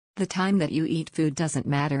The time that you eat food doesn't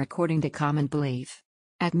matter according to common belief.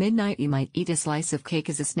 At midnight you might eat a slice of cake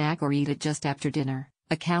as a snack or eat it just after dinner.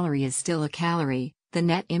 A calorie is still a calorie, the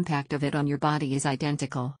net impact of it on your body is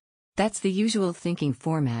identical. That's the usual thinking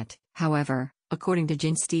format, however, according to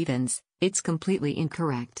Jen Stevens, it's completely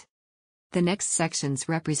incorrect. The next sections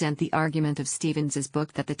represent the argument of Stevens's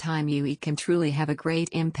book that the time you eat can truly have a great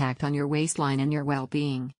impact on your waistline and your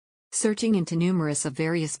well-being. Searching into numerous of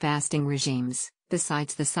various fasting regimes,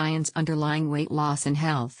 besides the science underlying weight loss and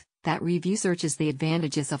health, that review searches the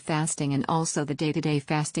advantages of fasting and also the day-to-day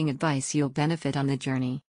fasting advice you'll benefit on the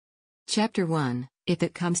journey. Chapter 1: If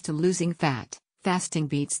it comes to losing fat, fasting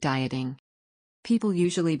beats dieting. People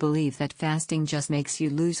usually believe that fasting just makes you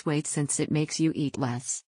lose weight since it makes you eat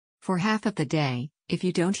less. For half of the day, if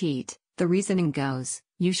you don't eat, the reasoning goes,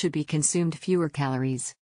 you should be consumed fewer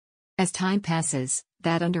calories. As time passes,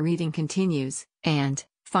 that undereating continues, and,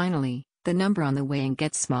 finally, the number on the weighing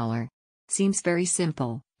gets smaller. Seems very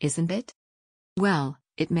simple, isn't it? Well,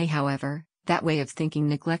 it may, however. That way of thinking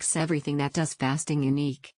neglects everything that does fasting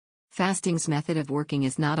unique. Fasting's method of working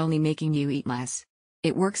is not only making you eat less.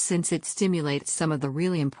 It works since it stimulates some of the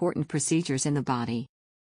really important procedures in the body.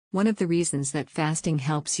 One of the reasons that fasting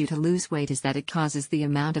helps you to lose weight is that it causes the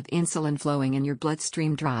amount of insulin flowing in your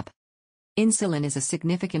bloodstream drop. Insulin is a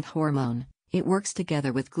significant hormone. It works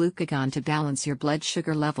together with glucagon to balance your blood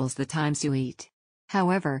sugar levels the times you eat.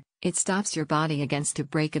 However, it stops your body against a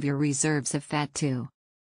break of your reserves of fat too.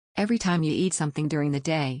 Every time you eat something during the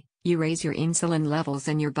day, you raise your insulin levels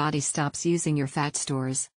and your body stops using your fat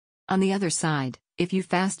stores. On the other side, if you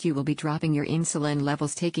fast you will be dropping your insulin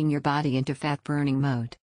levels, taking your body into fat-burning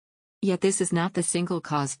mode. Yet this is not the single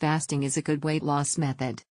cause fasting is a good weight loss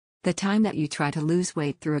method. The time that you try to lose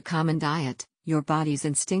weight through a common diet, your body's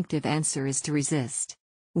instinctive answer is to resist.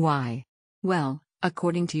 Why? Well,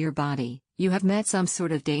 according to your body, you have met some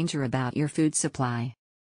sort of danger about your food supply.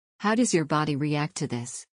 How does your body react to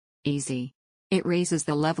this? Easy. It raises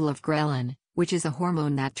the level of ghrelin, which is a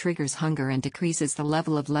hormone that triggers hunger, and decreases the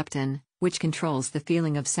level of leptin, which controls the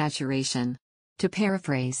feeling of saturation. To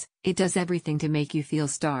paraphrase, it does everything to make you feel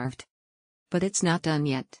starved. But it's not done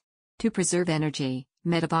yet. To preserve energy,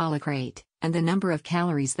 metabolic rate, and the number of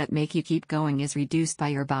calories that make you keep going is reduced by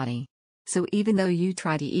your body. So even though you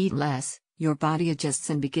try to eat less, your body adjusts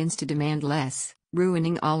and begins to demand less,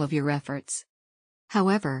 ruining all of your efforts.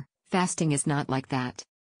 However, fasting is not like that.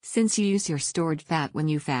 Since you use your stored fat when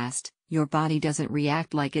you fast, your body doesn't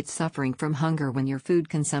react like it's suffering from hunger when your food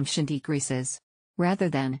consumption decreases. Rather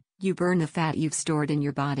than, you burn the fat you've stored in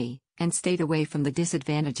your body, and stayed away from the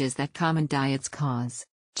disadvantages that common diets cause.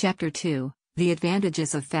 Chapter 2: The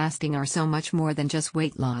advantages of fasting are so much more than just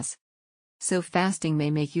weight loss. So fasting may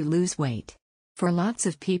make you lose weight. For lots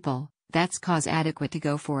of people, that's cause adequate to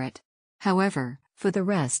go for it. However, for the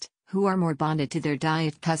rest, who are more bonded to their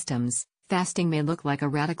diet customs, fasting may look like a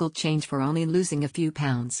radical change for only losing a few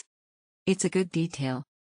pounds. It's a good detail.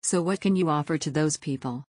 So what can you offer to those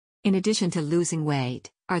people? In addition to losing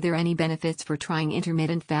weight, are there any benefits for trying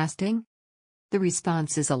intermittent fasting? The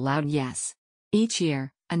response is a loud yes. Each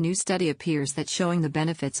year, a new study appears that showing the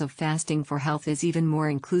benefits of fasting for health is even more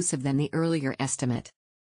inclusive than the earlier estimate.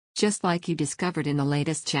 Just like you discovered in the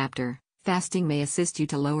latest chapter, fasting may assist you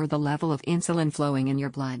to lower the level of insulin flowing in your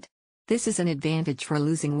blood. This is an advantage for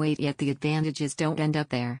losing weight, yet the advantages don't end up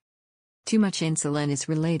there. Too much insulin is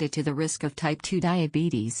related to the risk of type 2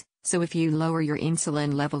 diabetes, so if you lower your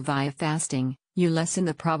insulin level via fasting, you lessen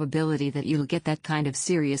the probability that you'll get that kind of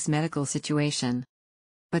serious medical situation.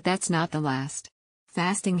 But that's not the last.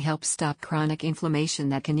 Fasting helps stop chronic inflammation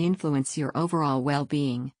that can influence your overall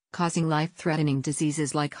well-being, causing life-threatening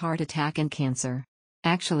diseases like heart attack and cancer.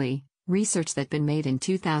 Actually, research that been made in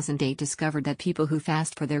 2008 discovered that people who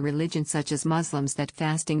fast for their religion, such as Muslims, that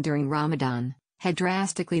fasting during Ramadan had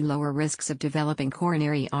drastically lower risks of developing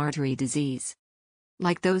coronary artery disease.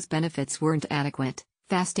 Like those benefits weren't adequate,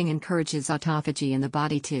 fasting encourages autophagy in the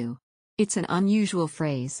body too. It's an unusual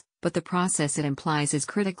phrase, but the process it implies is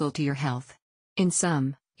critical to your health. In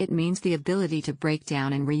sum, it means the ability to break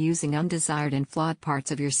down and reusing undesired and flawed parts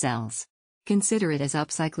of your cells. Consider it as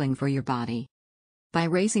upcycling for your body. By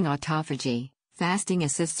raising autophagy, fasting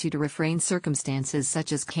assists you to refrain circumstances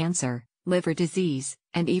such as cancer, liver disease,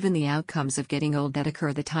 and even the outcomes of getting old that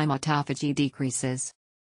occur the time autophagy decreases.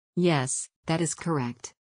 Yes, that is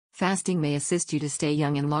correct. Fasting may assist you to stay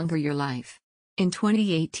young and longer your life. In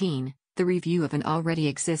 2018, the review of an already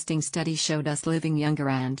existing study showed us living younger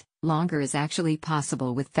and longer is actually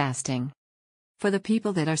possible with fasting. For the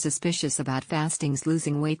people that are suspicious about fasting's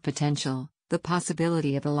losing weight potential, the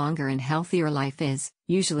possibility of a longer and healthier life is,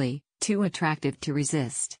 usually, too attractive to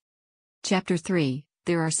resist. Chapter 3: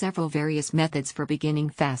 There are several various methods for beginning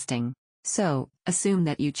fasting. So, assume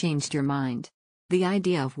that you changed your mind. The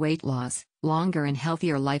idea of weight loss, longer and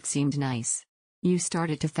healthier life seemed nice. You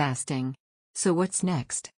started to fasting. So what's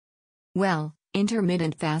next? Well,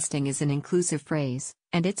 intermittent fasting is an inclusive phrase,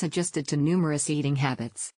 and it's adjusted to numerous eating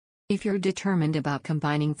habits. If you're determined about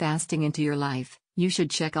combining fasting into your life, you should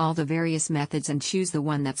check all the various methods and choose the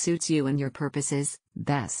one that suits you and your purposes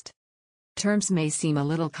best. Terms may seem a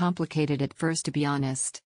little complicated at first, to be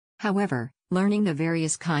honest. However, learning the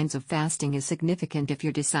various kinds of fasting is significant if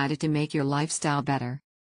you're decided to make your lifestyle better.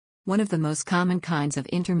 One of the most common kinds of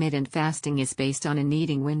intermittent fasting is based on an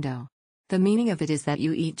eating window. The meaning of it is that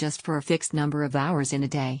you eat just for a fixed number of hours in a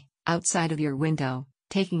day, outside of your window.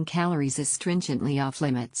 Taking calories is stringently off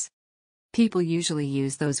limits. People usually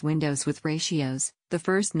use those windows with ratios. The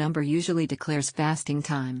first number usually declares fasting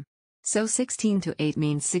time. So 16 to 8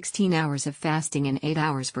 means 16 hours of fasting and 8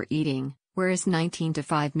 hours for eating, whereas 19 to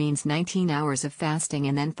 5 means 19 hours of fasting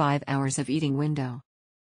and then 5 hours of eating window.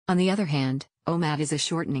 On the other hand, OMAD is a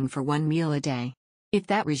shortening for one meal a day. If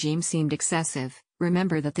that regime seemed excessive,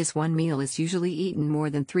 remember that this one meal is usually eaten more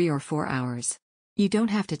than 3 or 4 hours. You don't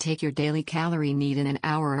have to take your daily calorie need in an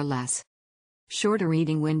hour or less. Shorter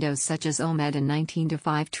eating windows such as OMAD and 19 to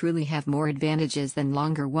 5 truly have more advantages than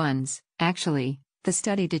longer ones. Actually, the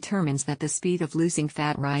study determines that the speed of losing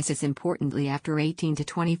fat rises importantly after 18 to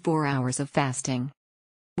 24 hours of fasting.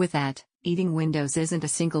 With that, eating windows isn't a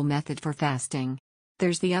single method for fasting.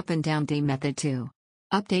 There's the up and down day method too.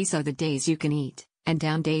 Up days are the days you can eat, and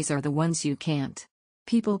down days are the ones you can't.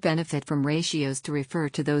 People benefit from ratios to refer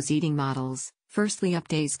to those eating models. Firstly, up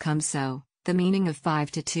days come so. The meaning of 5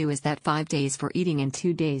 to 2 is that 5 days for eating and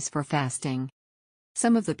 2 days for fasting.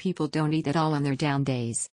 Some of the people don't eat at all on their down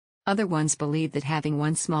days. Other ones believe that having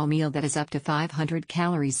one small meal that is up to 500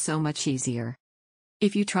 calories so much easier.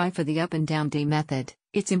 If you try for the up and down day method,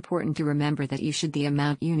 it's important to remember that you should the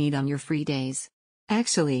amount you need on your free days.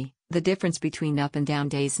 Actually, the difference between up and down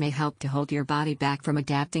days may help to hold your body back from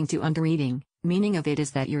adapting to undereating. Meaning of it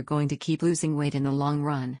is that you're going to keep losing weight in the long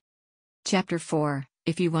run. Chapter 4.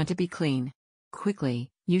 If you want to be clean quickly,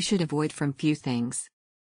 you should avoid from few things.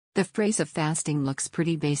 The phrase of fasting looks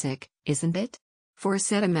pretty basic, isn't it? For a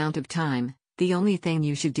set amount of time, the only thing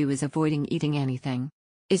you should do is avoiding eating anything.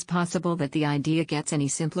 Is possible that the idea gets any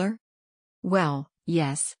simpler? Well,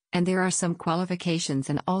 yes, and there are some qualifications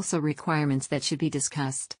and also requirements that should be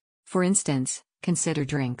discussed. For instance, consider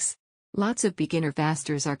drinks. Lots of beginner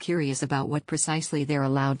fasters are curious about what precisely they're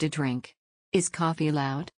allowed to drink. Is coffee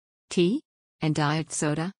allowed? Tea? And diet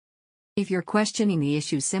soda? If you're questioning the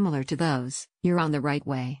issue similar to those, you're on the right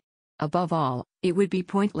way. Above all, it would be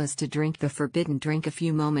pointless to drink the forbidden drink a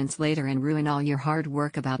few moments later and ruin all your hard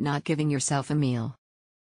work about not giving yourself a meal.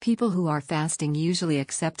 People who are fasting usually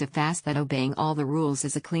accept a fast that obeying all the rules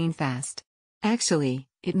is a clean fast. Actually,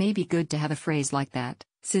 it may be good to have a phrase like that,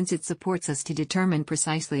 since it supports us to determine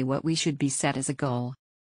precisely what we should be set as a goal.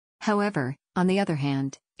 However, on the other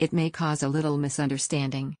hand, it may cause a little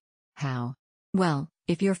misunderstanding. How? Well,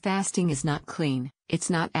 if your fasting is not clean, it's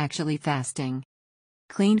not actually fasting.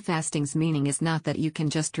 Clean fasting's meaning is not that you can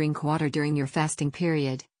just drink water during your fasting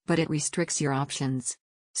period, but it restricts your options.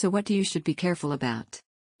 So what you should be careful about?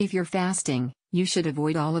 If you're fasting, you should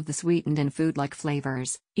avoid all of the sweetened and food-like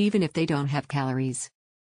flavors, even if they don't have calories.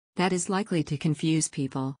 That is likely to confuse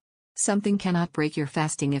people. Something cannot break your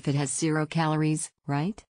fasting if it has 0 calories,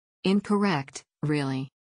 right? Incorrect, really.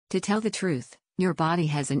 To tell the truth, your body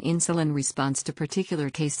has an insulin response to particular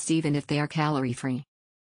tastes even if they are calorie-free.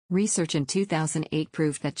 Research in 2008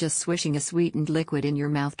 proved that just swishing a sweetened liquid in your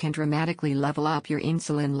mouth can dramatically level up your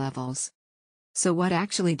insulin levels. So what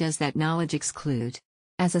actually does that knowledge exclude?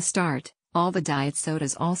 As a start, all the diet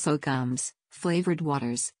sodas, also gums, flavored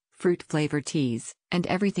waters, fruit-flavored teas, and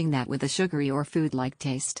everything that with a sugary or food-like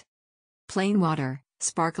taste. Plain water,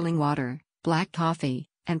 sparkling water, black coffee,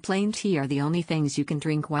 and plain tea are the only things you can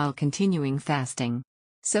drink while continuing fasting.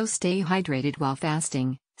 So stay hydrated while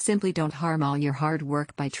fasting, simply don't harm all your hard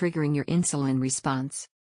work by triggering your insulin response.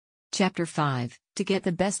 Chapter 5. To get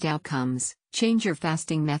the best outcomes, change your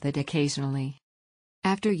fasting method occasionally.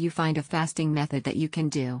 After you find a fasting method that you can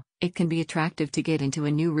do, it can be attractive to get into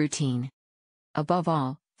a new routine. Above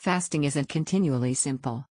all, fasting isn't continually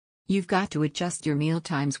simple. You've got to adjust your meal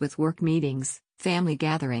times with work meetings, family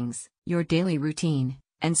gatherings, your daily routine,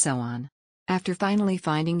 and so on. After finally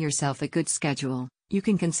finding yourself a good schedule, you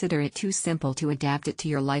can consider it too simple to adapt it to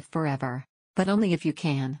your life forever. But only if you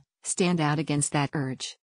can stand out against that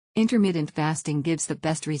urge. Intermittent fasting gives the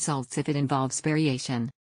best results if it involves variation.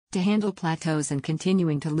 To handle plateaus and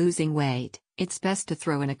continuing to losing weight, it's best to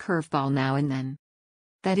throw in a curveball now and then.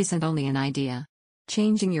 That isn't only an idea.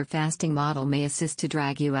 Changing your fasting model may assist to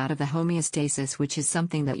drag you out of the homeostasis, which is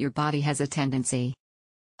something that your body has a tendency.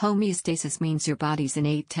 Homeostasis means your body's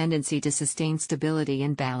innate tendency to sustain stability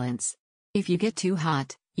and balance. If you get too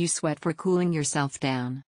hot, you sweat for cooling yourself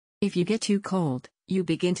down. If you get too cold, you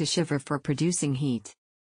begin to shiver for producing heat.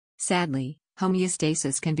 Sadly,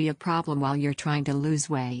 homeostasis can be a problem while you're trying to lose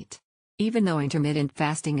weight. Even though intermittent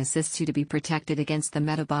fasting assists you to be protected against the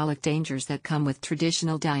metabolic dangers that come with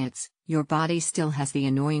traditional diets, your body still has the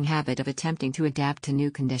annoying habit of attempting to adapt to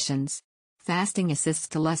new conditions. Fasting assists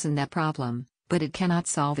to lessen that problem, but it cannot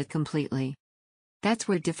solve it completely. That's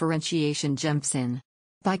where differentiation jumps in.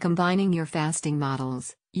 By combining your fasting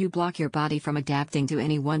models, you block your body from adapting to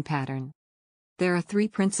any one pattern. There are 3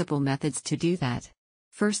 principal methods to do that.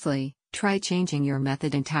 Firstly, try changing your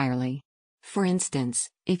method entirely. For instance,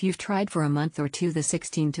 if you've tried for a month or 2 the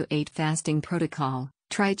 16-to-8 fasting protocol,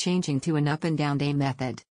 try changing to an up and down day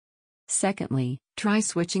method. Secondly, try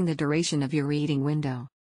switching the duration of your eating window.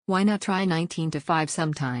 Why not try 19-to-5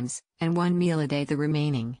 sometimes, and 1 meal a day the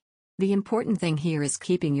remaining? The important thing here is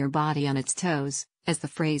keeping your body on its toes, as the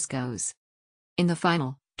phrase goes. In the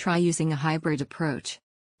final, try using a hybrid approach.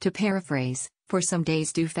 To paraphrase, for some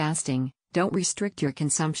days do fasting, don't restrict your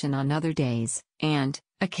consumption on other days, and,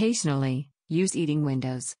 occasionally, use eating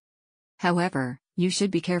windows. However, you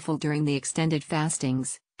should be careful during the extended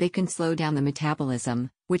fastings, they can slow down the metabolism,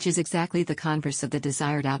 which is exactly the converse of the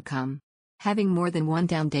desired outcome. Having more than one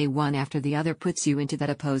down day one after the other puts you into that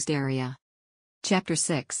opposed area. Chapter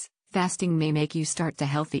 6: Fasting may make you start to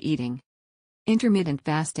healthy eating. Intermittent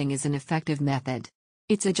fasting is an effective method.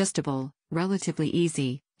 It's adjustable, relatively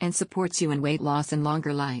easy, and supports you in weight loss and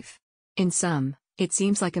longer life. In some, it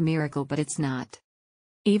seems like a miracle, but it's not.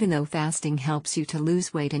 Even though fasting helps you to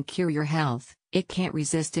lose weight and cure your health, it can't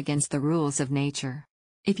resist against the rules of nature.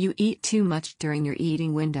 If you eat too much during your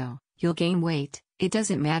eating window, you'll gain weight. It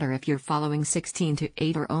doesn't matter if you're following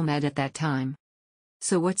 16-to-8 or OMAD at that time.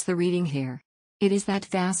 So what's the reading here? It is that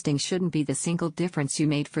fasting shouldn't be the single difference you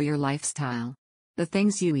made for your lifestyle. The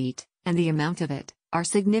things you eat, and the amount of it, are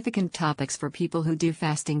significant topics for people who do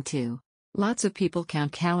fasting too. Lots of people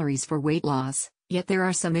count calories for weight loss, yet there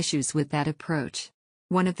are some issues with that approach.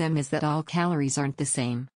 One of them is that all calories aren't the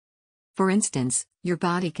same. For instance, your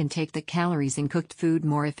body can take the calories in cooked food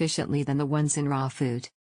more efficiently than the ones in raw food.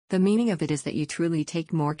 The meaning of it is that you truly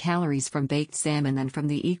take more calories from baked salmon than from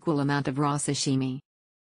the equal amount of raw sashimi.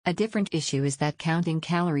 A different issue is that counting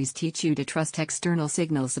calories teach you to trust external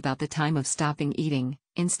signals about the time of stopping eating,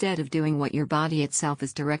 instead of doing what your body itself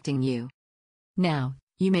is directing you. Now,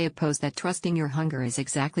 you may oppose that trusting your hunger is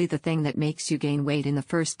exactly the thing that makes you gain weight in the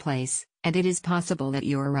first place, and it is possible that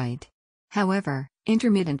you're right. However,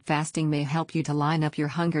 intermittent fasting may help you to line up your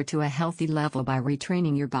hunger to a healthy level by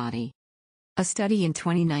retraining your body. A study in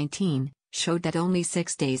 2019 showed that only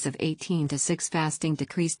 6 days of 18-to-6 fasting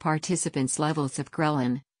decreased participants' levels of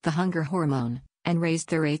ghrelin, the hunger hormone, and raised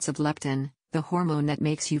their rates of leptin, the hormone that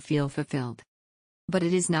makes you feel fulfilled. But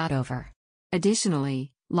it is not over.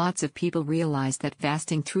 Additionally, lots of people realize that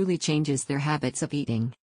fasting truly changes their habits of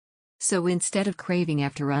eating. So instead of craving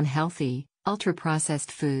after unhealthy,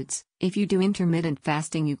 ultra-processed foods, if you do intermittent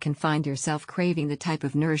fasting, you can find yourself craving the type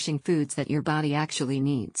of nourishing foods that your body actually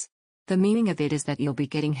needs. The meaning of it is that you'll be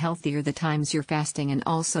getting healthier the times you're fasting and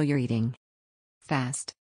also you're eating.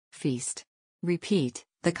 Fast. Feast. Repeat,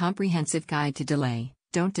 the comprehensive guide to delay,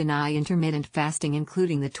 don't deny intermittent fasting,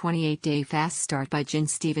 including the 28-day fast start by Jen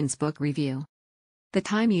Stevens' book review. The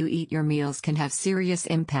time you eat your meals can have serious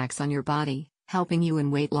impacts on your body, helping you in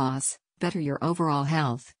weight loss, better your overall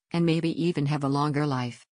health, and maybe even have a longer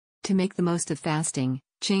life. To make the most of fasting,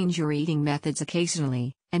 change your eating methods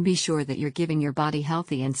occasionally, and be sure that you're giving your body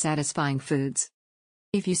healthy and satisfying foods.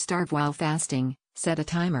 If you starve while fasting, set a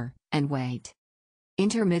timer, and wait.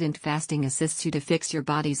 Intermittent fasting assists you to fix your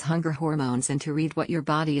body's hunger hormones and to read what your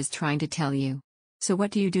body is trying to tell you. So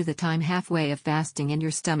what do you do the time halfway of fasting and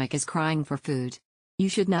your stomach is crying for food? You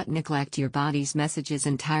should not neglect your body's messages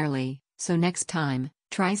entirely, so next time,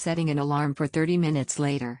 try setting an alarm for 30 minutes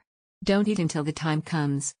later. Don't eat until the time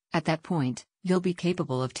comes. At that point, you'll be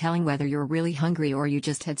capable of telling whether you're really hungry or you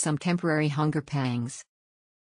just had some temporary hunger pangs.